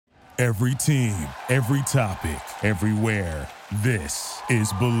Every team, every topic, everywhere. This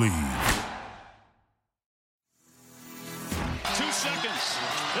is Believe. 2 seconds.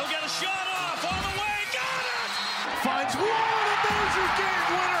 He'll get a shot off on the way. Got it! Finds one, and there's your game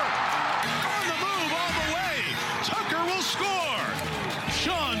winner. On the move, all the way. Tucker will score.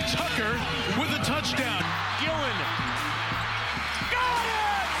 Sean Tucker with a touchdown. Gillen. Got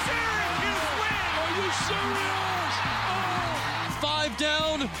it! Syracuse win! Are you serious? Oh! 5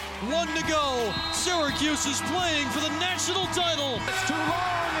 down, 1 to go. Syracuse is playing for the national title. It's too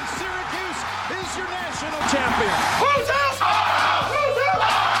long, and Syracuse is your national champion. Who's out?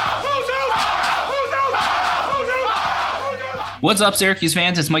 What's up, Syracuse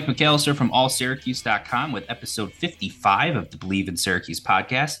fans? It's Mike McAllister from allsyracuse.com with episode 55 of the Believe in Syracuse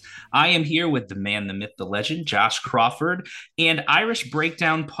podcast. I am here with the man, the myth, the legend, Josh Crawford, and Irish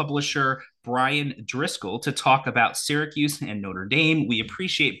Breakdown publisher Brian Driscoll to talk about Syracuse and Notre Dame. We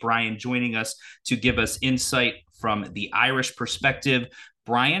appreciate Brian joining us to give us insight from the Irish perspective.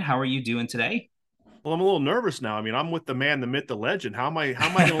 Brian, how are you doing today? Well, I'm a little nervous now. I mean, I'm with the man, the myth, the legend. How am I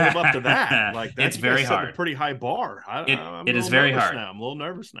going to live up to that? Like, it's very hard. A pretty high bar. It is very hard. Now. I'm a little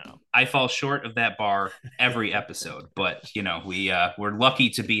nervous now. I fall short of that bar every episode, but you know, we're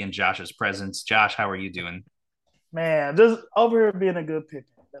lucky to be in Josh's presence. Josh, how are you doing? Man, just over here being a good pitcher.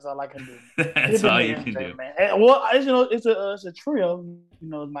 That's all I can do. That's all you can do, man. And, well, it's a trio.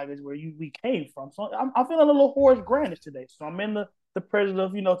 Mike, is where we came from. So I'm feeling a little Horace Grandish today. So I'm in the presence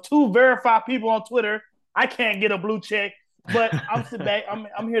of 2 verified people on Twitter. I can't get a blue check, but I'm sit back.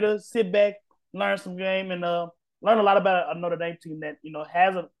 I'm here to sit back, learn some game, and learn a lot about a Notre Dame team that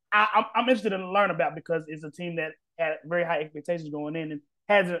has I'm interested in learn about because it's a team that had very high expectations going in and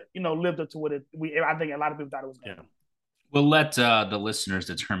hasn't lived up to what I think a lot of people thought it was going to. We'll let the listeners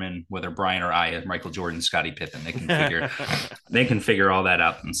determine whether Brian or I are Michael Jordan, Scottie Pippen. They can figure all that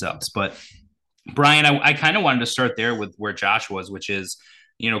out themselves. But Brian, I kind of wanted to start there with where Josh was, which is,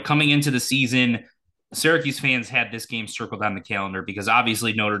 coming into the season, Syracuse fans had this game circled on the calendar because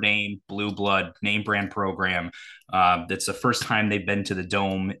obviously Notre Dame, blue blood, name brand program. That's the first time they've been to the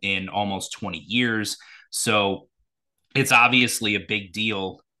Dome in almost 20 years. So it's obviously a big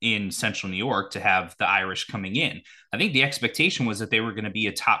deal in Central New York to have the Irish coming in. I think the expectation was that they were going to be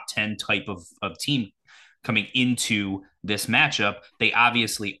a top 10 type of team coming into this matchup. They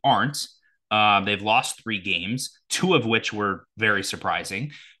obviously aren't. They've lost 3 games, 2 of which were very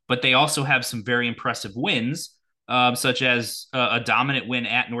surprising, but they also have some very impressive wins, such as a dominant win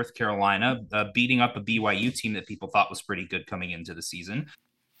at North Carolina, beating up a BYU team that people thought was pretty good coming into the season.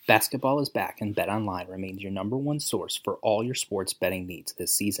 Basketball is back, and BetOnline remains your number one source for all your sports betting needs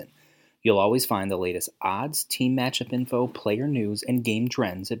this season. You'll always find the latest odds, team matchup info, player news, and game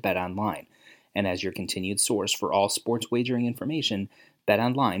trends at BetOnline. And as your continued source for all sports wagering information,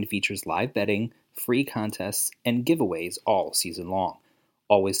 BetOnline features live betting, free contests, and giveaways all season long.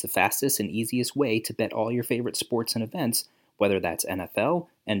 Always the fastest and easiest way to bet all your favorite sports and events, whether that's NFL,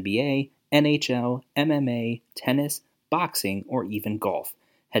 NBA, NHL, MMA, tennis, boxing, or even golf.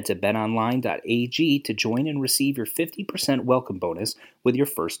 Head to betonline.ag to join and receive your 50% welcome bonus with your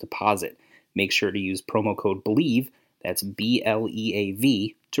first deposit. Make sure to use promo code BELIEVE, that's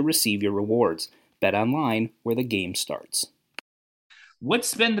BLEAV, to receive your rewards. BetOnline, where the game starts.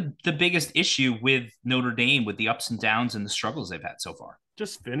 What's been the biggest issue with Notre Dame with the ups and downs and the struggles they've had so far?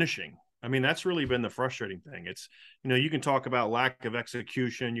 Just finishing. I mean, that's really been the frustrating thing. It's, you can talk about lack of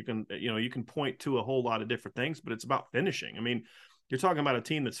execution. You can point to a whole lot of different things, but it's about finishing. I mean, you're talking about a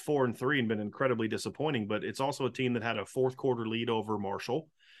team that's 4-3 and been incredibly disappointing, but it's also a team that had a fourth quarter lead over Marshall,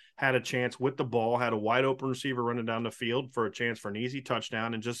 had a chance with the ball, had a wide open receiver running down the field for a chance for an easy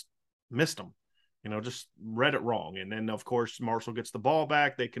touchdown and just missed them. Just read it wrong. And then, of course, Marshall gets the ball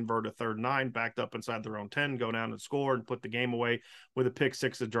back. They convert a 3rd and 9, backed up inside their own 10, go down and score and put the game away with a pick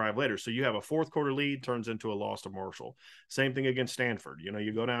 6 to drive later. So you have a fourth quarter lead, turns into a loss to Marshall. Same thing against Stanford.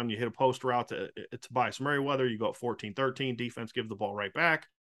 You go down, you hit a post route to Tobias Merriweather, you go up 14-13, defense gives the ball right back.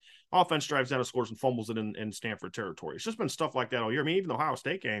 Offense drives down and scores and fumbles it in Stanford territory. It's just been stuff like that all year. I mean, even the Ohio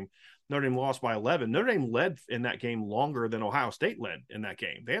State game, Notre Dame lost by 11. Notre Dame led in that game longer than Ohio State led in that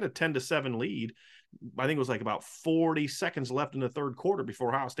game. They had a 10-7 lead. I think it was like about 40 seconds left in the third quarter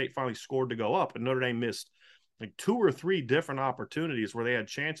before Ohio State finally scored to go up. And Notre Dame missed like 2 or 3 different opportunities where they had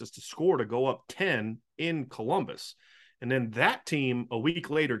chances to score to go up 10 in Columbus. And then that team a week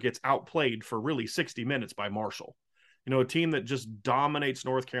later gets outplayed for really 60 minutes by Marshall. A team that just dominates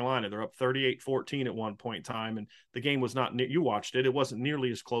North Carolina. They're up 38-14 at one point in time, and the game was not – you watched it. It wasn't nearly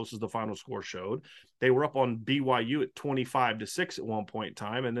as close as the final score showed. They were up on BYU at 25-6 at one point in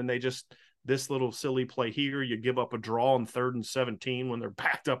time, and then they just this little silly play here, you give up a draw on 3rd and 17 when they're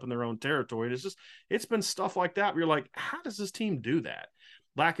backed up in their own territory. It's been stuff like that where you're like, how does this team do that?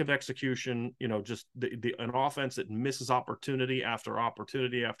 Lack of execution, just an offense that misses opportunity after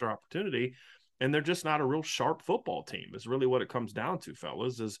opportunity after opportunity. And they're just not a real sharp football team is really what it comes down to,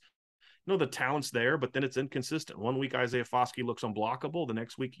 fellas, is, the talent's there, but then it's inconsistent. One week, Isaiah Foskey looks unblockable. The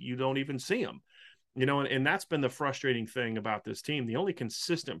next week, you don't even see him, and that's been the frustrating thing about this team. The only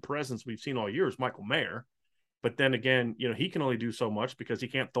consistent presence we've seen all year is Michael Mayer. But then again, he can only do so much because he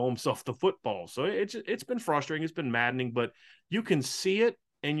can't throw himself the football. So it's been frustrating. It's been maddening, but you can see it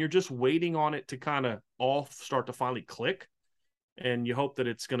and you're just waiting on it to kind of all start to finally click. And you hope that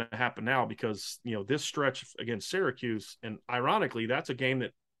it's going to happen now because, this stretch against Syracuse, and ironically, that's a game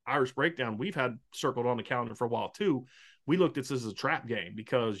that Irish Breakdown we've had circled on the calendar for a while too. We looked at this as a trap game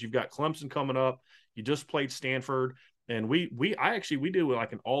because you've got Clemson coming up. You just played Stanford. And we do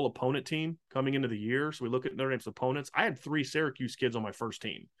like an all opponent team coming into the year. So we look at Notre Dame's opponents. I had 3 Syracuse kids on my first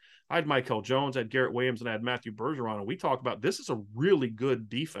team. I had Michael Jones, I had Garrett Williams, and I had Matthew Bergeron. And we talked about this is a really good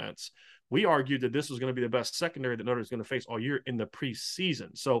defense. We argued that this was going to be the best secondary that Notre Dame is going to face all year in the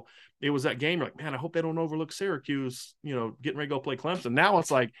preseason. So it was that game. You're like, man, I hope they don't overlook Syracuse, getting ready to go play Clemson. Now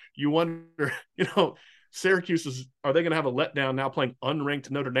it's like you wonder, Syracuse are they going to have a letdown now playing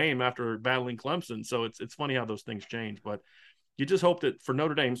unranked Notre Dame after battling Clemson? So it's funny how those things change, but you just hope that for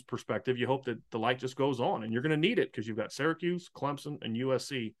Notre Dame's perspective, you hope that the light just goes on, and you're going to need it because you've got Syracuse, Clemson, and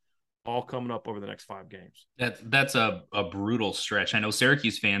USC all coming up over the next 5 games. That's a brutal stretch. I know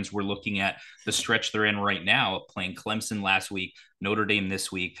Syracuse fans were looking at the stretch they're in right now, playing Clemson last week, Notre Dame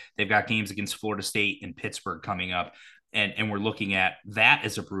this week. They've got games against Florida State and Pittsburgh coming up, and we're looking at that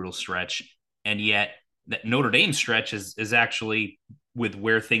as a brutal stretch, and yet that Notre Dame stretch is actually, with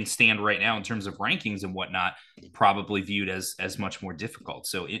where things stand right now in terms of rankings and whatnot, probably viewed as much more difficult.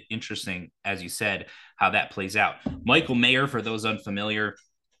 So interesting, as you said, how that plays out. Michael Mayer, for those unfamiliar,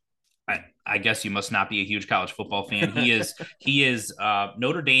 I guess you must not be a huge college football fan. He is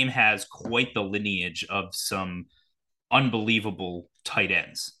Notre Dame has quite the lineage of some unbelievable tight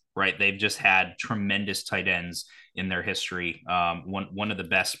ends, right? They've just had tremendous tight ends in their history. One of the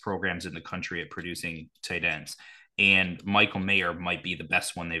best programs in the country at producing tight ends. And Michael Mayer might be the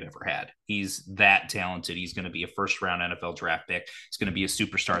best one they've ever had. He's that talented. He's going to be a first-round NFL draft pick. He's going to be a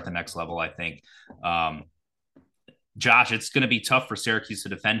superstar at the next level, I think. Josh, it's going to be tough for Syracuse to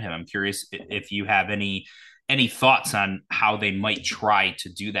defend him. I'm curious if you have any thoughts on how they might try to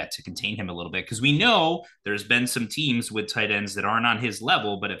do that to contain him a little bit, because we know there's been some teams with tight ends that aren't on his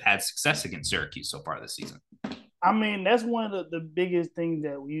level but have had success against Syracuse so far this season. I mean, that's one of the biggest things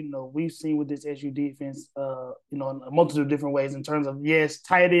that we've seen with this SU defense, in a multitude of different ways in terms of, yes,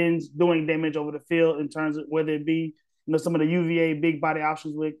 tight ends doing damage over the field in terms of whether it be some of the UVA big body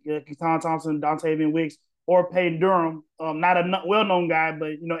options with Keaton Thompson, Dontavian Wicks, or Peyton Durham, not a well-known guy,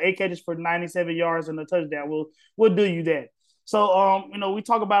 but 8 catches for 97 yards and a touchdown. We'll do you that. So, we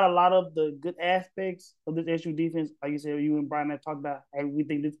talk about a lot of the good aspects of this SU defense. Like you said, you and Brian have talked about, and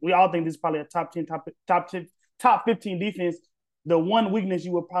we all think this is probably a top 15 defense. The one weakness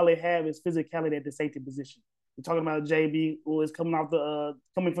you will probably have is physicality at the safety position. We're talking about JB, who is coming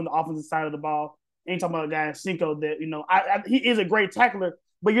from the offensive side of the ball. And you're talking about a guy in Cinco that, he is a great tackler,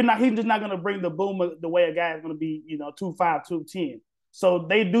 but he's just not going to bring the boom the way a guy is going to be, 2'5", 210. So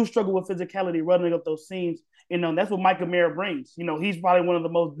they do struggle with physicality running up those seams. That's what Michael Mayer brings. He's probably one of the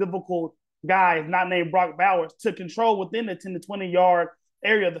most difficult guys, not named Brock Bowers, to control within the 10 to 20-yard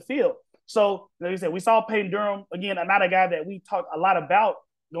area of the field. So, like I said, we saw Peyton Durham, again, not a guy that we talk a lot about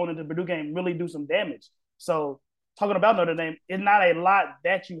going into the Purdue game, really do some damage. So, talking about Notre Dame, it's not a lot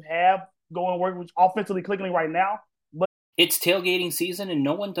that you have going work offensively clicking right now. But it's tailgating season, and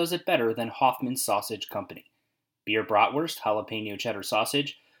no one does it better than Hoffman's Sausage Company. Beer bratwurst, jalapeno cheddar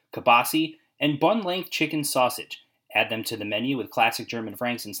sausage, kielbasa, and bun-length chicken sausage. Add them to the menu with classic German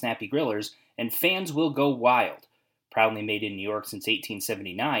Franks and snappy grillers, and fans will go wild. Proudly made in New York since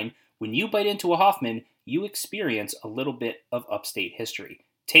 1879, when you bite into a Hoffman, you experience a little bit of upstate history.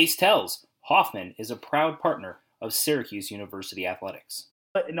 Taste tells, Hoffman is a proud partner of Syracuse University Athletics.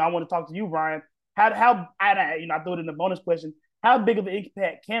 And I want to talk to you, Brian. How I threw it in the bonus question. How big of an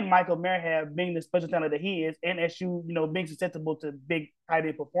impact can Michael Mayer have, being the special talent that he is, and SU, being susceptible to big tight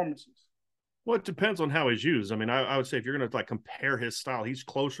end performances? Well, it depends on how he's used. I mean, I would say if you're going to compare his style, he's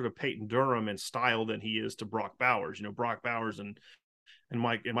closer to Peyton Durham in style than he is to Brock Bowers. Brock Bowers and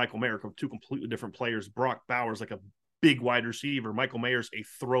Michael Mayer are 2 completely different players. Brock Bowers like a big wide receiver. Michael Mayer's a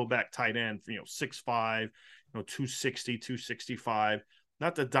throwback tight end, 6'5", 260, 265.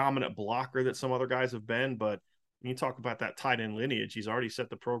 Not the dominant blocker that some other guys have been, but you talk about that tight end lineage. He's already set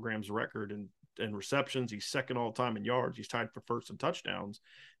the program's record in receptions. He's second all time in yards. He's tied for first in touchdowns,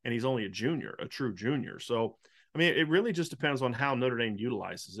 and he's only a true junior. So, I mean, it really just depends on how Notre Dame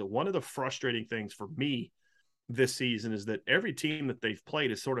utilizes it. One of the frustrating things for me this season is that every team that they've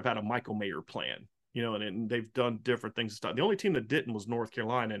played has sort of had a Michael Mayer plan, and they've done different things. The only team that didn't was North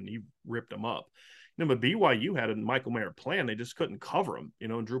Carolina, and he ripped them up. But BYU had a Michael Mayer plan. They just couldn't cover him,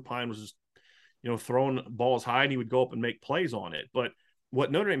 and Drew Pine was just, throwing balls high, and he would go up and make plays on it. But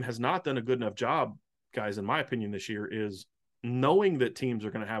what Notre Dame has not done a good enough job, guys, in my opinion, this year is knowing that teams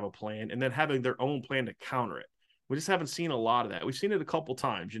are going to have a plan and then having their own plan to counter it. We just haven't seen a lot of that. We've seen it a couple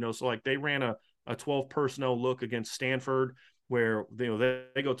times, so like they ran a 12 personnel look against Stanford where they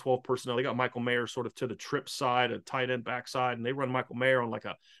go 12 personnel. They got Michael Mayer sort of to the trip side, a tight end backside, and they run Michael Mayer on like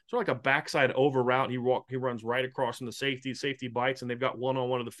a backside over route. He runs right across from the safety bites, and they've got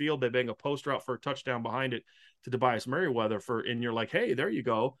one-on-one of the field. They bang a poster out for a touchdown behind it to Tobias Merriweather and you're like, hey, there you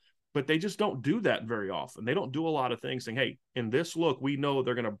go. But they just don't do that very often. They don't do a lot of things saying, hey, in this look, we know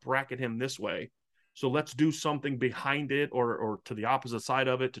they're going to bracket him this way, so let's do something behind it or to the opposite side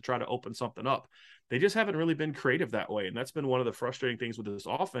of it to try to open something up. They just haven't really been creative that way. And that's been one of the frustrating things with this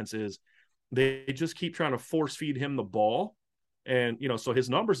offense is they just keep trying to force feed him the ball. And, so his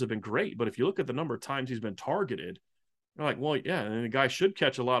numbers have been great. But if you look at the number of times he's been targeted, you're like, well, yeah, and the guy should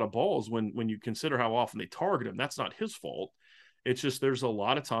catch a lot of balls when you consider how often they target him. That's not his fault. It's just there's a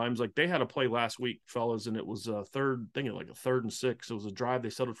lot of times, like they had a play last week, fellas, and it was a third and 6. It was a drive. They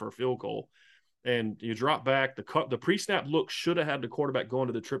settled for a field goal. And you drop back. The pre-snap look should have had the quarterback going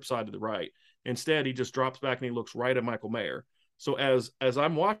to the trip side to the right. Instead, he just drops back and he looks right at Michael Mayer. So as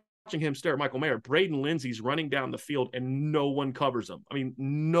I'm watching him stare at Michael Mayer, Braden Lindsey's running down the field and no one covers him. I mean,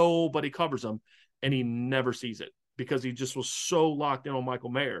 nobody covers him, and he never sees it because he just was so locked in on Michael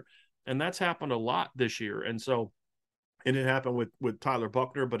Mayer. And that's happened a lot this year. And it happened with Tyler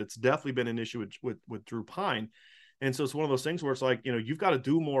Buckner, but it's definitely been an issue with Drew Pine. And so it's one of those things where it's like, you've got to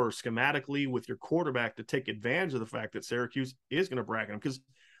do more schematically with your quarterback to take advantage of the fact that Syracuse is going to bracket him. Because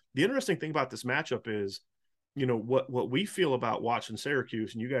the interesting thing about this matchup is, what we feel about watching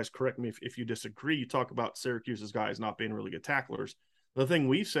Syracuse, and you guys correct me if you disagree, you talk about Syracuse's guys not being really good tacklers. The thing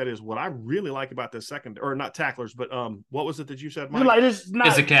we've said is what I really like about this second, or not tacklers, but what was it that you said, Mike? Like this, not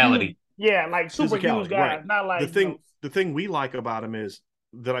physicality. Yeah, like super huge guys, right. not like the thing we like about him is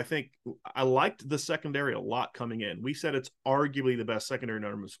that I think I liked the secondary a lot coming in. We said it's arguably the best secondary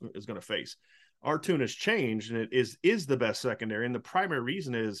Notre Dame is going to face. Our tune has changed, and it is the best secondary. And the primary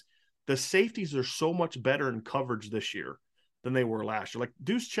reason is the safeties are so much better in coverage this year than they were last year. Like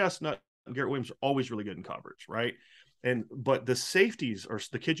Deuce Chestnut and Garrett Williams are always really good in coverage, right? But the safeties are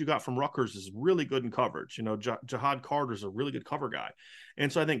the kid you got from Rutgers is really good in coverage. Jihad Carter is a really good cover guy.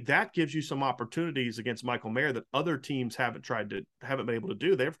 And so I think that gives you some opportunities against Michael Mayer that other teams haven't been able to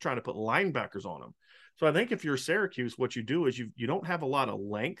do. They're trying to put linebackers on him. So I think if you're Syracuse, what you do is you don't have a lot of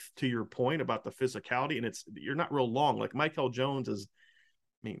length, to your point about the physicality, and you're not real long. Like Michael Jones is,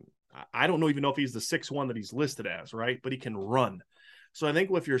 I don't even know if he's the 6'1" that he's listed as, right? But he can run. So I think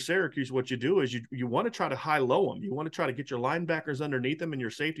if you're Syracuse, what you do is you want to try to high-low them. You want to try to get your linebackers underneath them and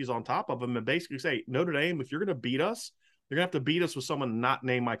your safeties on top of them and basically say, Notre Dame, if you're going to beat us, you're going to have to beat us with someone not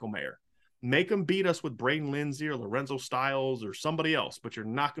named Michael Mayer. Make them beat us with Braden Lindsey or Lorenzo Styles or somebody else, but you're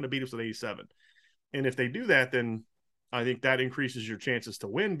not going to beat us with 87. And if they do that, then I think that increases your chances to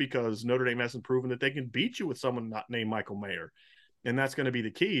win because Notre Dame hasn't proven that they can beat you with someone not named Michael Mayer. And that's going to be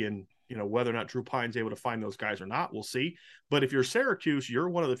the key. And, whether or not Drew Pine's able to find those guys or not, we'll see. But if you're Syracuse, you're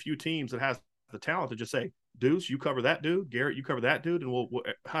one of the few teams that has the talent to just say, Deuce, you cover that dude. Garrett, you cover that dude. And we'll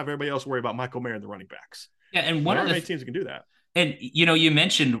have everybody else worry about Michael Mayer and the running backs. Yeah, and one of the teams that can do that. And, you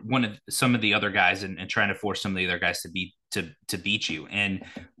mentioned some of the other guys and trying to force some of the other guys to beat you. And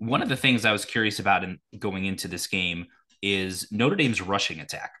one of the things I was curious about in going into this game is Notre Dame's rushing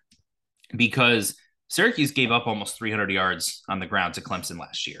attack, because Syracuse gave up almost 300 yards on the ground to Clemson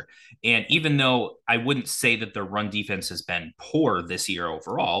last year. And even though I wouldn't say that their run defense has been poor this year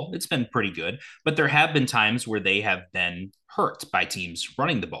overall, it's been pretty good, but there have been times where they have been hurt by teams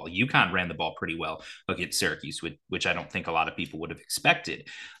running the ball. UConn ran the ball pretty well against Syracuse, which I don't think a lot of people would have expected.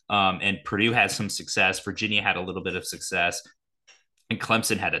 And Purdue had some success. Virginia had a little bit of success, and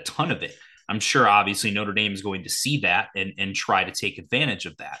Clemson had a ton of it. I'm sure obviously Notre Dame is going to see that and try to take advantage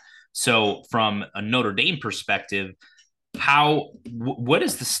of that. So from a Notre Dame perspective, what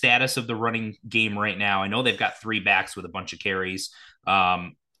is the status of the running game right now? I know they've got 3 backs with a bunch of carries.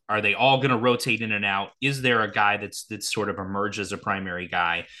 Are they all going to rotate in and out? Is there a guy that's sort of emerged as a primary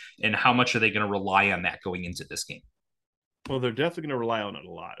guy? And how much are they going to rely on that going into this game? Well, they're definitely going to rely on it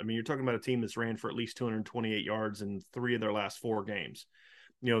a lot. I mean, you're talking about a team that's ran for at least 228 yards in 3 of their last 4 games.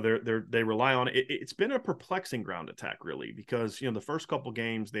 You know, they rely on it. It's been a perplexing ground attack, really, because, you know, the first couple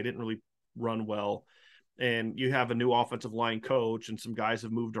games, they didn't really run well. And you have a new offensive line coach and some guys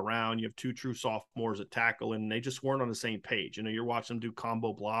have moved around. You have 2 true sophomores at tackle, and they just weren't on the same page. You know, you're watching them do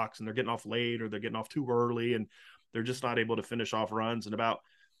combo blocks and they're getting off late or they're getting off too early and they're just not able to finish off runs. And about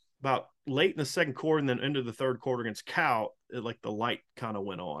late in the second quarter and then into the third quarter against Cal, like the light kind of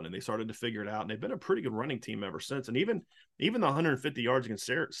went on and they started to figure it out. And they've been a pretty good running team ever since. And even the 150 yards against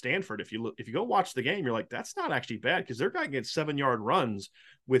Stanford, if you go watch the game, you're like, that's not actually bad because their guy gets 7-yard runs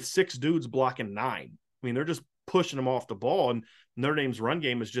with 6 dudes blocking 9. I mean, they're just pushing them off the ball. And Notre Dame's run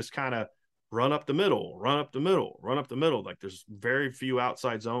game is just kind of run up the middle, run up the middle, run up the middle. Like there's very few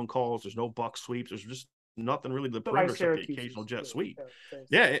outside zone calls. There's no buck sweeps. There's just nothing really the perimeter except the occasional jet sweep.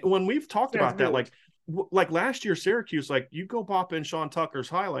 Yeah, when we've talked about that, like last year, Syracuse, like you go pop in Sean Tucker's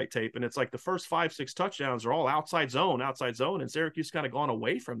highlight tape, and it's like the first 5-6 touchdowns are all outside zone, and Syracuse kind of gone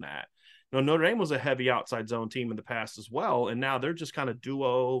away from that. You know, Notre Dame was a heavy outside zone team in the past as well, and now they're just kind of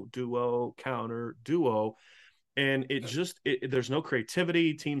duo, counter, duo, and there's no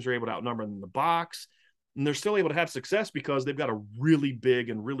creativity. Teams are able to outnumber them in the box. And they're still able to have success because they've got a really big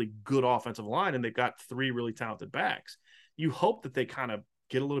and really good offensive line, and they've got 3 really talented backs. You hope that they kind of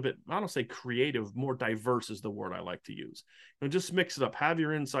get a little bit, I don't say creative, more diverse is the word I like to use. You know, just mix it up. Have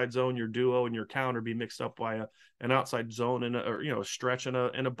your inside zone, your duo, and your counter be mixed up by an outside zone and a stretch and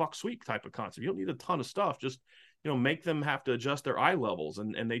a buck sweep type of concept. You don't need a ton of stuff. Just, you know, make them have to adjust their eye levels,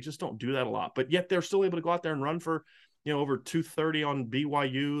 and they just don't do that a lot. But yet they're still able to go out there and run for, you know, over 230 on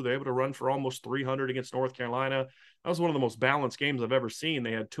BYU. They're able to run for almost 300 against North Carolina. That was one of the most balanced games I've ever seen.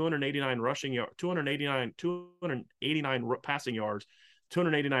 They had 289 passing yards,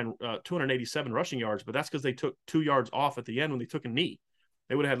 287 rushing yards, but that's because they took 2 yards off at the end when they took a knee.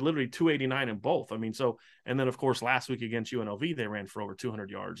 They would have had literally 289 in both. I mean, so, and then of course last week against UNLV, they ran for over 200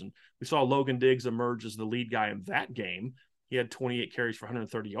 yards, and we saw Logan Diggs emerge as the lead guy in that game. He had 28 carries for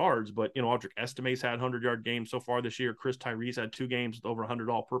 130 yards, but, you know, Audric Estime's had 100-yard games so far this year. Chris Tyrese had 2 games with over 100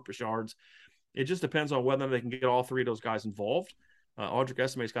 all-purpose yards. It just depends on whether they can get all 3 of those guys involved. Audric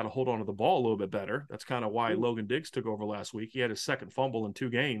Estime's got to hold on to the ball a little bit better. That's kind of why Logan Diggs took over last week. He had his second fumble in 2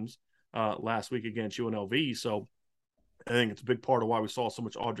 games last week against UNLV. So I think it's a big part of why we saw so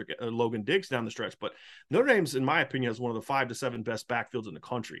much Logan Diggs down the stretch. But Notre Dame's, in my opinion, has one of the 5 to 7 best backfields in the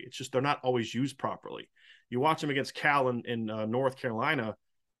country. It's just they're not always used properly. You watch them against Cal in North Carolina,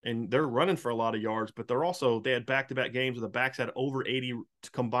 and they're running for a lot of yards, but they had back-to-back games where the backs had over 80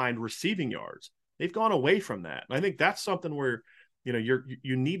 combined receiving yards. They've gone away from that. And I think that's something where, you know,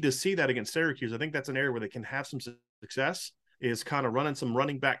 you need to see that against Syracuse. I think that's an area where they can have some success, is kind of running some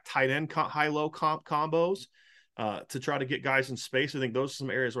running back tight end high-low combos to try to get guys in space. I think those are some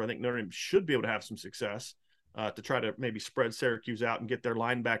areas where I think Notre Dame should be able to have some success. To try to maybe spread Syracuse out and get their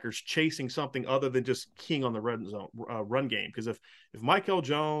linebackers chasing something other than just keying on the run game. Because if Michael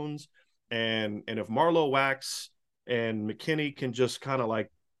Jones and if Marlowe Wax and McKinney can just kind of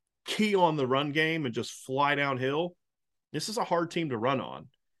like key on the run game and just fly downhill, this is a hard team to run on.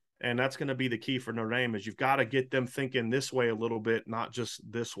 And that's going to be the key for Notre Dame, is you've got to get them thinking this way a little bit, not just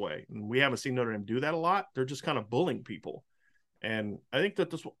this way. And we haven't seen Notre Dame do that a lot. They're just kind of bullying people. And I think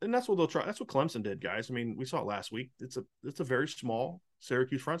that's what they'll try. That's what Clemson did, guys. I mean, we saw it last week. It's a very small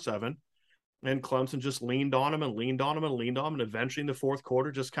Syracuse front 7, and Clemson just leaned on them. And eventually in the fourth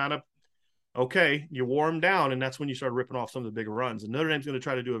quarter, just kind of, okay, you wore them down. And that's when you started ripping off some of the bigger runs. And Notre Dame's going to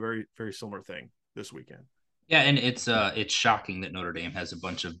try to do a very, very similar thing this weekend. Yeah. And it's shocking that Notre Dame has a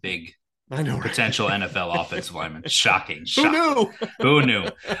bunch of big, I know, potential NFL offensive linemen. Shocking. Who knew? Who knew?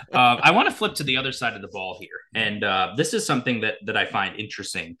 I want to flip to the other side of the ball here. And this is something that I find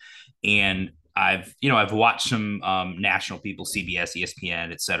interesting. And I've watched some national people, CBS,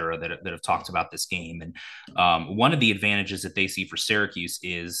 ESPN, et cetera, that have talked about this game. And one of the advantages that they see for Syracuse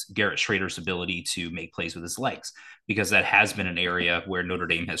is Garrett Schrader's ability to make plays with his legs, because that has been an area where Notre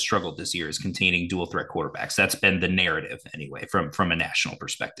Dame has struggled this year, is containing dual threat quarterbacks. That's been the narrative anyway, from a national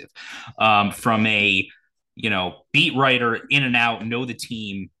perspective. From a, beat writer, in and out, know the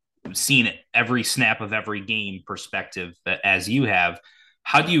team, seen it every snap of every game perspective, as you have.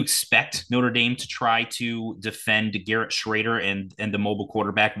 How do you expect Notre Dame to try to defend Garrett Schrader and the mobile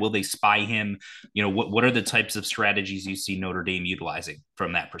quarterback? Will they spy him? What are the types of strategies you see Notre Dame utilizing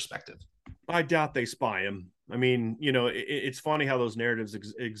from that perspective? I doubt they spy him. I mean, it's funny how those narratives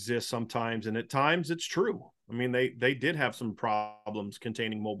exist sometimes, and at times it's true. I mean, they did have some problems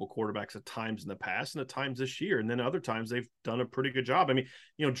containing mobile quarterbacks at times in the past, and at times this year, and then other times they've done a pretty good job. I mean,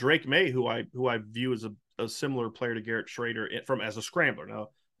 Drake May, who I view as a similar player to Garrett Schrader as a scrambler. Now,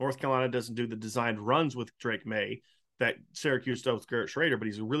 North Carolina doesn't do the designed runs with Drake May that Syracuse does with Garrett Schrader, but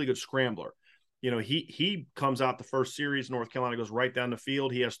he's a really good scrambler. He comes out the first series, North Carolina goes right down the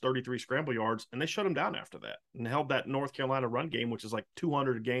field. He has 33 scramble yards, and they shut him down after that and held that North Carolina run game, which is like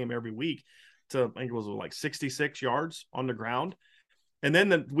 200 a game every week, to, I think it was like 66 yards on the ground. And then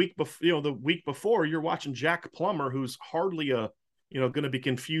the week before, you're watching Jack Plummer, who's hardly going to be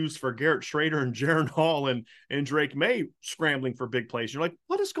confused for Garrett Schrader and Jaron Hall and Drake May scrambling for big plays. You're like,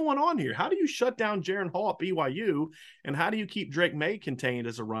 what is going on here? How do you shut down Jaron Hall at BYU? And how do you keep Drake May contained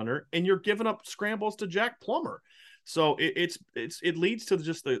as a runner? And you're giving up scrambles to Jack Plummer. So it leads to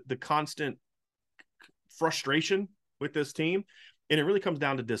just the constant frustration with this team. And it really comes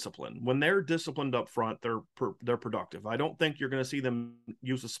down to discipline. When they're disciplined up front, they're productive. I don't think you're going to see them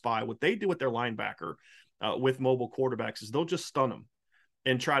use a spy. What they do with their linebacker with mobile quarterbacks is they'll just stun them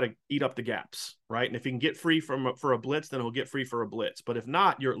and try to eat up the gaps, right? And if he can get free for a blitz, then he'll get free for a blitz. But if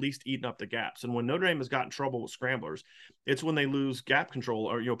not, you're at least eating up the gaps. And when Notre Dame has gotten in trouble with scramblers, it's when they lose gap control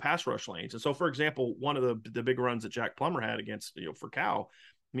or pass rush lanes. And so, for example, one of the big runs that Jack Plummer had against for Cal,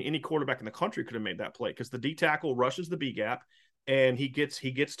 I mean, any quarterback in the country could have made that play because the D tackle rushes the B gap and he gets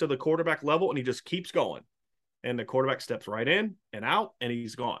to the quarterback level and he just keeps going. And the quarterback steps right in and out and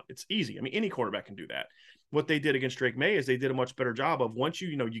he's gone. It's easy. I mean, any quarterback can do that. What they did against Drake May is they did a much better job of once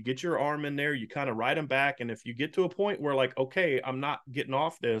you get your arm in there, you kind of ride him back. And if you get to a point where like, okay, I'm not getting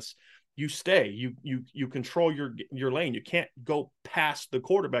off this, you stay, you control your lane. You can't go past the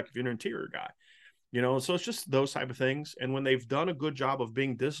quarterback if you're an interior guy, so it's just those type of things. And when they've done a good job of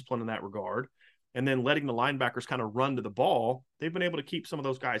being disciplined in that regard, and then letting the linebackers kind of run to the ball, they've been able to keep some of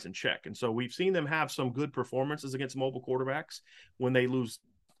those guys in check. And so we've seen them have some good performances against mobile quarterbacks when they lose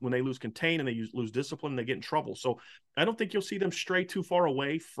contain and they lose discipline and they get in trouble. So I don't think you'll see them stray too far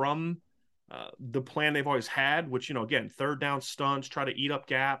away from the plan they've always had, which, again, third down stunts, try to eat up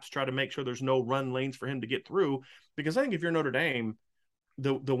gaps, try to make sure there's no run lanes for him to get through. Because I think if you're Notre Dame,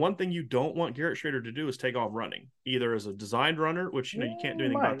 the one thing you don't want Garrett Schrader to do is take off running, either as a designed runner, which you can't do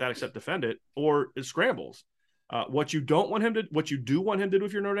anything about that except defend it, or it scrambles. What you do want him to do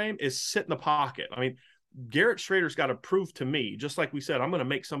if you're Notre Dame is sit in the pocket. I mean, Garrett Schrader's got to prove to me, just like we said, I'm going to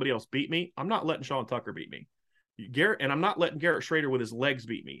make somebody else beat me. I'm not letting Sean Tucker beat me. And I'm not letting Garrett Schrader with his legs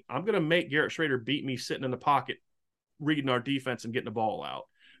beat me. I'm going to make Garrett Schrader beat me sitting in the pocket, reading our defense and getting the ball out.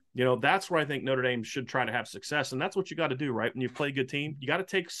 That's where I think Notre Dame should try to have success. And that's what you got to do, right? When you play a good team, you got to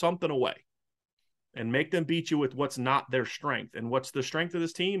take something away and make them beat you with what's not their strength. And what's the strength of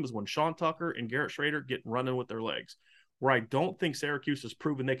this team is when Sean Tucker and Garrett Schrader get running with their legs. Where I don't think Syracuse has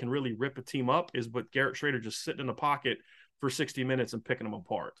proven they can really rip a team up is with Garrett Schrader just sitting in the pocket for 60 minutes and picking them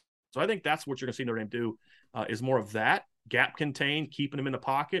apart. So I think that's what you're going to see Notre Dame do is more of that, gap contain, keeping them in the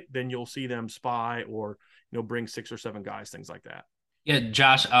pocket. Then you'll see them spy or, bring 6 or 7 guys, things like that. Yeah,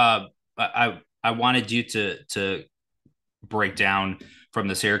 Josh, I wanted you to break down from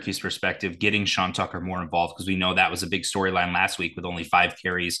the Syracuse perspective, getting Sean Tucker more involved, because we know that was a big storyline last week with only 5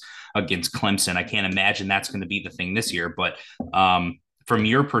 carries against Clemson. I can't imagine that's going to be the thing this year. But from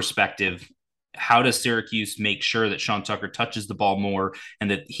your perspective, how does Syracuse make sure that Sean Tucker touches the ball more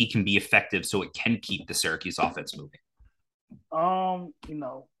and that he can be effective so it can keep the Syracuse offense moving?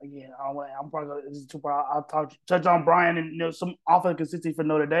 Again, I'm probably this is too far. I'll touch on Brian and some offensive consistency for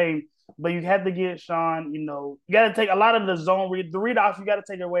Notre Dame, but you have to get Sean. You got to take a lot of the zone read, the read offs. You got to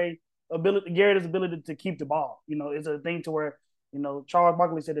take away Garrett's ability to keep the ball. It's a thing to where Charles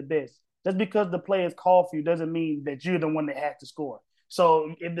Barkley said it best. Just because the play is called for you doesn't mean that you're the one that has to score.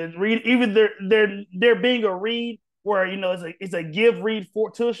 So if the read, even there being a read where it's a give read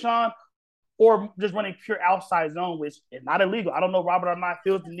to Sean. Or just running pure outside zone, which is not illegal. I don't know Robert Arnott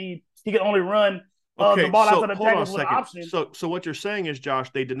feels the need. He can only run the ball outside the tackles with an option. So what you're saying is,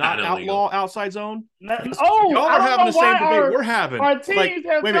 Josh, they did not outlaw outside zone? Y'all are having the same debate we're having. Our teams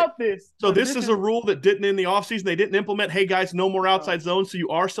have felt this. So this is a rule that didn't in the offseason. They didn't implement, hey, guys, no more outside zone, so you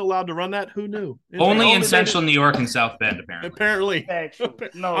are still allowed to run that? Who knew? Only in Central New York and South Bend, apparently.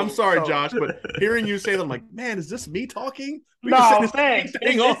 No, I'm sorry, Josh, but hearing you say that, I'm like, man, is this me talking? Thanks.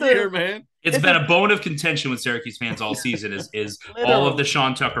 Here, man. It's been a bone of contention with Syracuse fans all season is all of the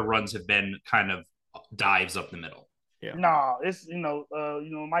Sean Tucker runs have been kind of dives up the middle. Yeah. No, it's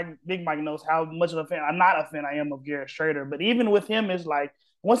Big Mike knows how much of a fan. I'm not a fan I am of Garrett Schrader, but even with him, it's like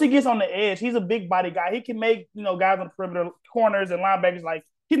once he gets on the edge, he's a big body guy. He can make guys on the perimeter, corners and linebackers like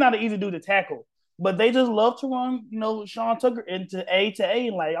he's not an easy dude to tackle. But they just love to run, Sean Tucker into A to A.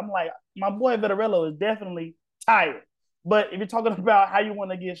 Like, I'm like, my boy Vettorello is definitely tired. But if you're talking about how you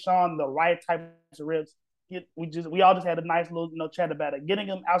want to get Sean the right types of reps, we all just had a nice little chat about it. Getting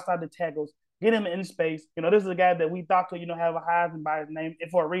him outside the tackles, get him in space. This is a guy that we thought could have a Heisman by his name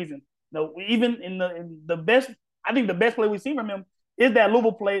and for a reason. Even in the best, I think the best play we've seen from him is that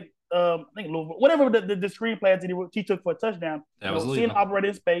Louisville play. I think Louisville, whatever the screen play that he took for a touchdown. That was seeing him operate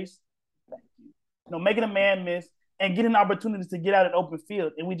in space, making a man miss and getting opportunities to get out in open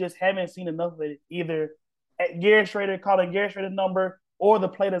field, and we just haven't seen enough of it either. At Garrett Shrader calling Garrett Shrader's number, or the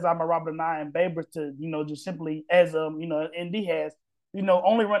play that's on my Robert Anae and Baber to just simply as ND has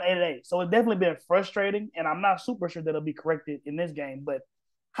only run 8-8. So it's definitely been frustrating, and I'm not super sure that it'll be corrected in this game. But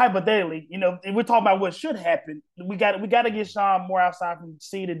hypothetically, if we're talking about what should happen, we got to get Sean more outside from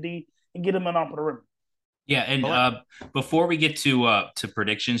C to D and get him in on the rim. Yeah, and before we get to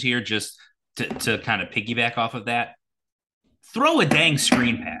predictions here, just to kind of piggyback off of that, throw a dang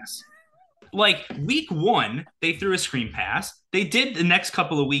screen pass. Like week 1, they threw a screen pass. They did the next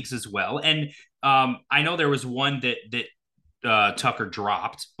couple of weeks as well. And I know there was one that Tucker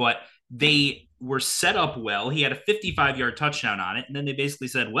dropped, but they were set up well. He had a 55-yard touchdown on it. And then they basically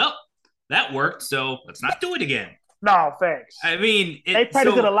said, well, that worked, so let's not do it again. No, thanks. I mean, they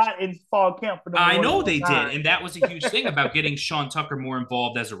practiced it a lot in fall camp. I know they did. And that was a huge thing about getting Sean Tucker more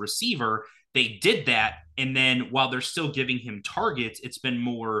involved as a receiver. They did that, and then while they're still giving him targets, it's been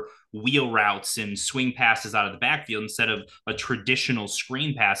more wheel routes and swing passes out of the backfield instead of a traditional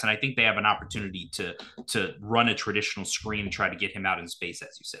screen pass. And I think they have an opportunity to run a traditional screen and try to get him out in space,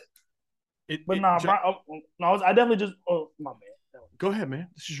 as you said. I definitely just my man. Go ahead, man.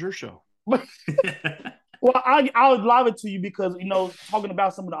 This is your show. Well, I would love it to you because talking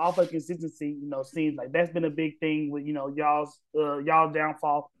about some of the offensive consistency, seems like that's been a big thing with y'all's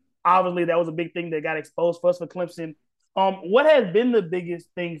downfall. Obviously, that was a big thing that got exposed for us for Clemson. What has been the biggest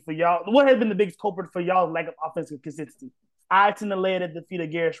thing for y'all? What has been the biggest culprit for y'all's lack of offensive consistency? I tend to lay it at the feet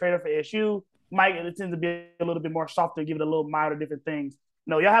of Garrett Shrader for SU. Mike, it tends to be a little bit more softer, give it a little milder, different things.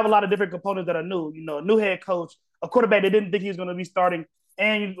 Y'all have a lot of different components that are new. A new head coach, a quarterback that didn't think he was going to be starting,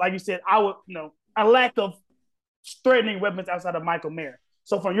 and like you said, a lack of threatening weapons outside of Michael Mayer.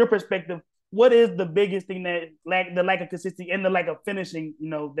 So, from your perspective, what is the biggest thing that the lack of consistency and the lack of finishing,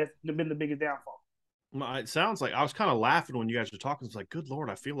 that's been the biggest downfall? It sounds like I was kind of laughing when you guys were talking. It's like, good Lord,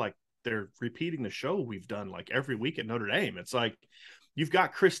 I feel like they're repeating the show we've done like every week at Notre Dame. It's like you've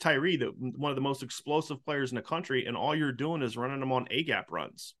got Chris Tyree, one of the most explosive players in the country, and all you're doing is running them on A-gap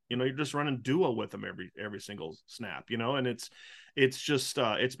runs. You're just running duo with them every single snap, and it's just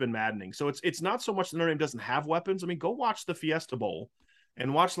it's been maddening. So it's not so much that Notre Dame doesn't have weapons. I mean, go watch the Fiesta Bowl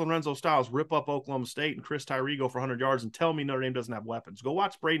and watch Lorenzo Styles rip up Oklahoma State and Chris Tyree go for 100 yards and tell me Notre Dame doesn't have weapons. Go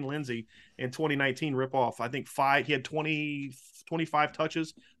watch Braden Lindsey in 2019 rip off, I think, he had 25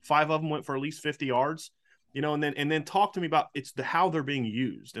 touches. 5 of them went for at least 50 yards, and then talk to me about how they're being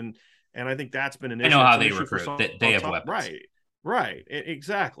used. And I think that's been an issue. I know how they recruit. They have weapons. Right.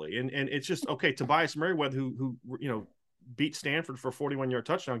 Exactly. And it's just, okay, Tobias Merriweather, who beat Stanford for a 41-yard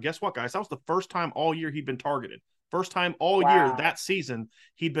touchdown. Guess what, guys? That was the first time all year he'd been targeted. First time all year that season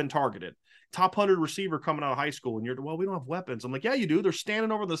he'd been targeted. Top 100 receiver coming out of high school, and we don't have weapons. I'm like, yeah, you do. They're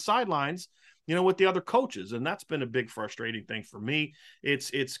standing over the sidelines, with the other coaches, and that's been a big frustrating thing for me.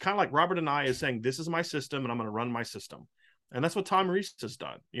 It's kind of like Robert Anae is saying, this is my system, and I'm going to run my system. And that's what Tom Reese has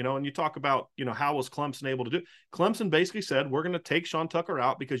done, and you talk about, how was Clemson able to do? Clemson basically said, we're going to take Sean Tucker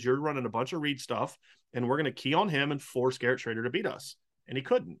out because you're running a bunch of read stuff, and we're going to key on him and force Garrett Shrader to beat us. And he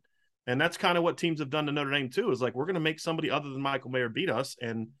couldn't. And that's kind of what teams have done to Notre Dame too, is like, we're going to make somebody other than Michael Mayer beat us.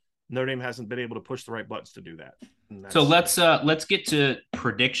 And Notre Dame hasn't been able to push the right buttons to do that. So let's get to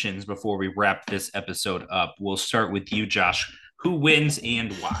predictions before we wrap this episode up. We'll start with you, Josh. Who wins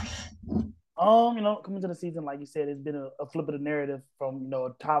and why? Coming to the season, like you said, it's been a flip of the narrative from, a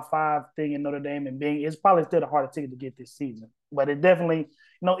top 5 thing in Notre Dame and it's probably still the hardest ticket to get this season. But it definitely,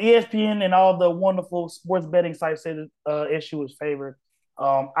 ESPN and all the wonderful sports betting sites said SU is favored.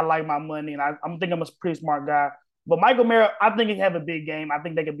 I like my money, and I think I'm a pretty smart guy. But Michael Mayer, I think he have a big game. I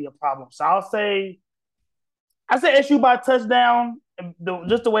think they could be a problem. So I say SU by a touchdown. And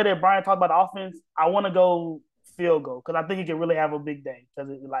just the way that Brian talked about the offense, I want to go field goal because I think he can really have a big day.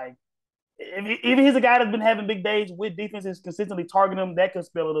 Because if he's a guy that's been having big days with defenses consistently targeting him, that could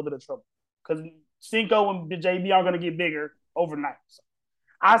spell a little bit of trouble. Because Cinco and JB are going to get bigger overnight. So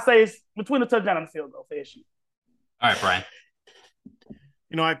I say it's between the touchdown and the field goal for SU. All right, Brian.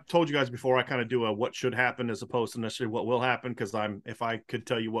 I told you guys before, I kind of do a what should happen as opposed to necessarily what will happen, because if I could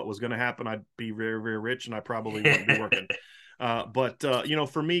tell you what was going to happen, I'd be very, very rich and I probably wouldn't be working. But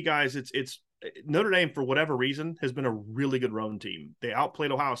for me, guys, it's Notre Dame, for whatever reason, has been a really good road team. They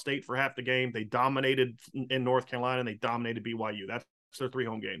outplayed Ohio State for half the game. They dominated in North Carolina, and they dominated BYU. That's their 3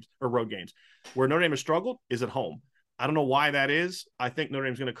 home games or road games. Where Notre Dame has struggled is at home. I don't know why that is. I think Notre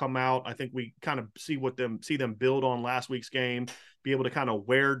Dame's going to come out. I think we kind of see them build on last week's game, be able to kind of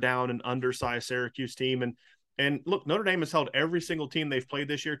wear down an undersized Syracuse team. And look, Notre Dame has held every single team they've played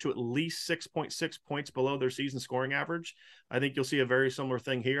this year to at least 6.6 points below their season scoring average. I think you'll see a very similar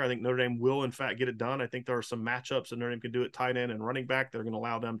thing here. I think Notre Dame will, in fact, get it done. I think there are some matchups that Notre Dame can do at tight end and running back that are going to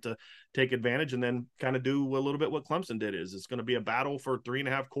allow them to take advantage and then kind of do a little bit what Clemson did. It's going to be a battle for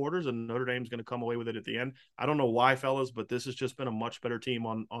 3.5 quarters, and Notre Dame's going to come away with it at the end. I don't know why, fellas, but this has just been a much better team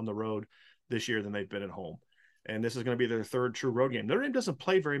on the road this year than they've been at home. And this is going to be their 3rd true road game. Notre Dame doesn't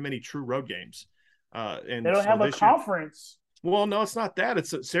play very many true road games. And they don't have a conference. Well, no, it's not that. It's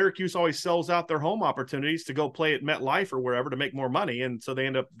that Syracuse always sells out their home opportunities to go play at MetLife or wherever to make more money. And so they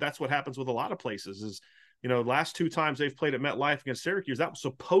end up, that's what happens with a lot of places is, last 2 times they've played at MetLife against Syracuse, that was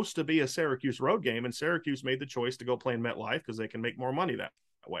supposed to be a Syracuse road game. And Syracuse made the choice to go play in MetLife because they can make more money that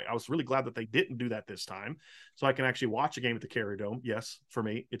way. I was really glad that they didn't do that this time, so I can actually watch a game at the Carrier Dome. Yes, for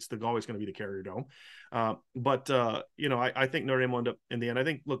me, it's always going to be the Carrier Dome. I think Notre Dame will end up in the end. I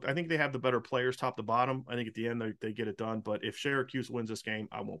think they have the better players top to bottom. I think at the end they get it done. But if Syracuse wins this game,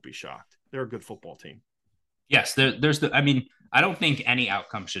 I won't be shocked. They're a good football team. Yes, I don't think any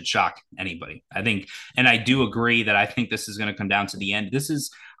outcome should shock anybody. I do agree that I think this is going to come down to the end.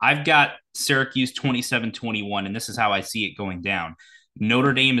 I've got Syracuse 27-21, and this is how I see it going down.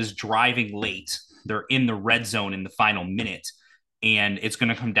 Notre Dame is driving late. They're in the red zone in the final minute, and it's going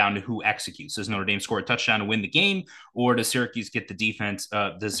to come down to who executes. Does Notre Dame score a touchdown to win the game, or does Syracuse get the defense?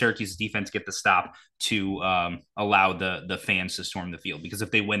 Does Syracuse's defense get the stop to allow the fans to storm the field? Because if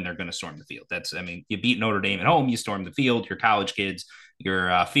they win, they're going to storm the field. You beat Notre Dame at home, you storm the field. You're college kids.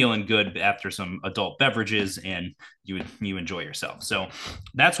 You're feeling good after some adult beverages, and you enjoy yourself. So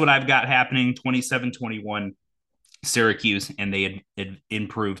that's what I've got happening. 27-21. Syracuse, and they had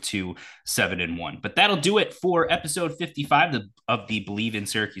improved to 7-1. But that'll do it for episode 55 of the Believe in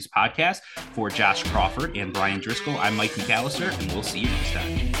Syracuse podcast. For Josh Crawford and Brian Driscoll, I'm Mike McAllister, and we'll see you next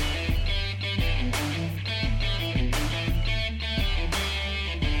time.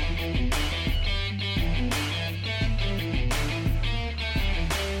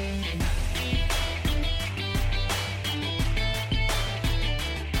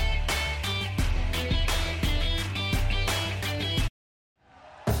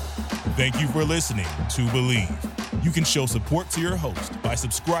 Thank you for listening to Believe. You can show support to your host by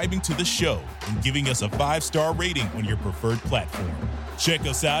subscribing to the show and giving us a 5-star rating on your preferred platform. Check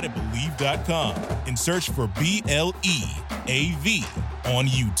us out at Believe.com and search for BLEAV on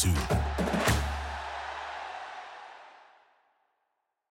YouTube.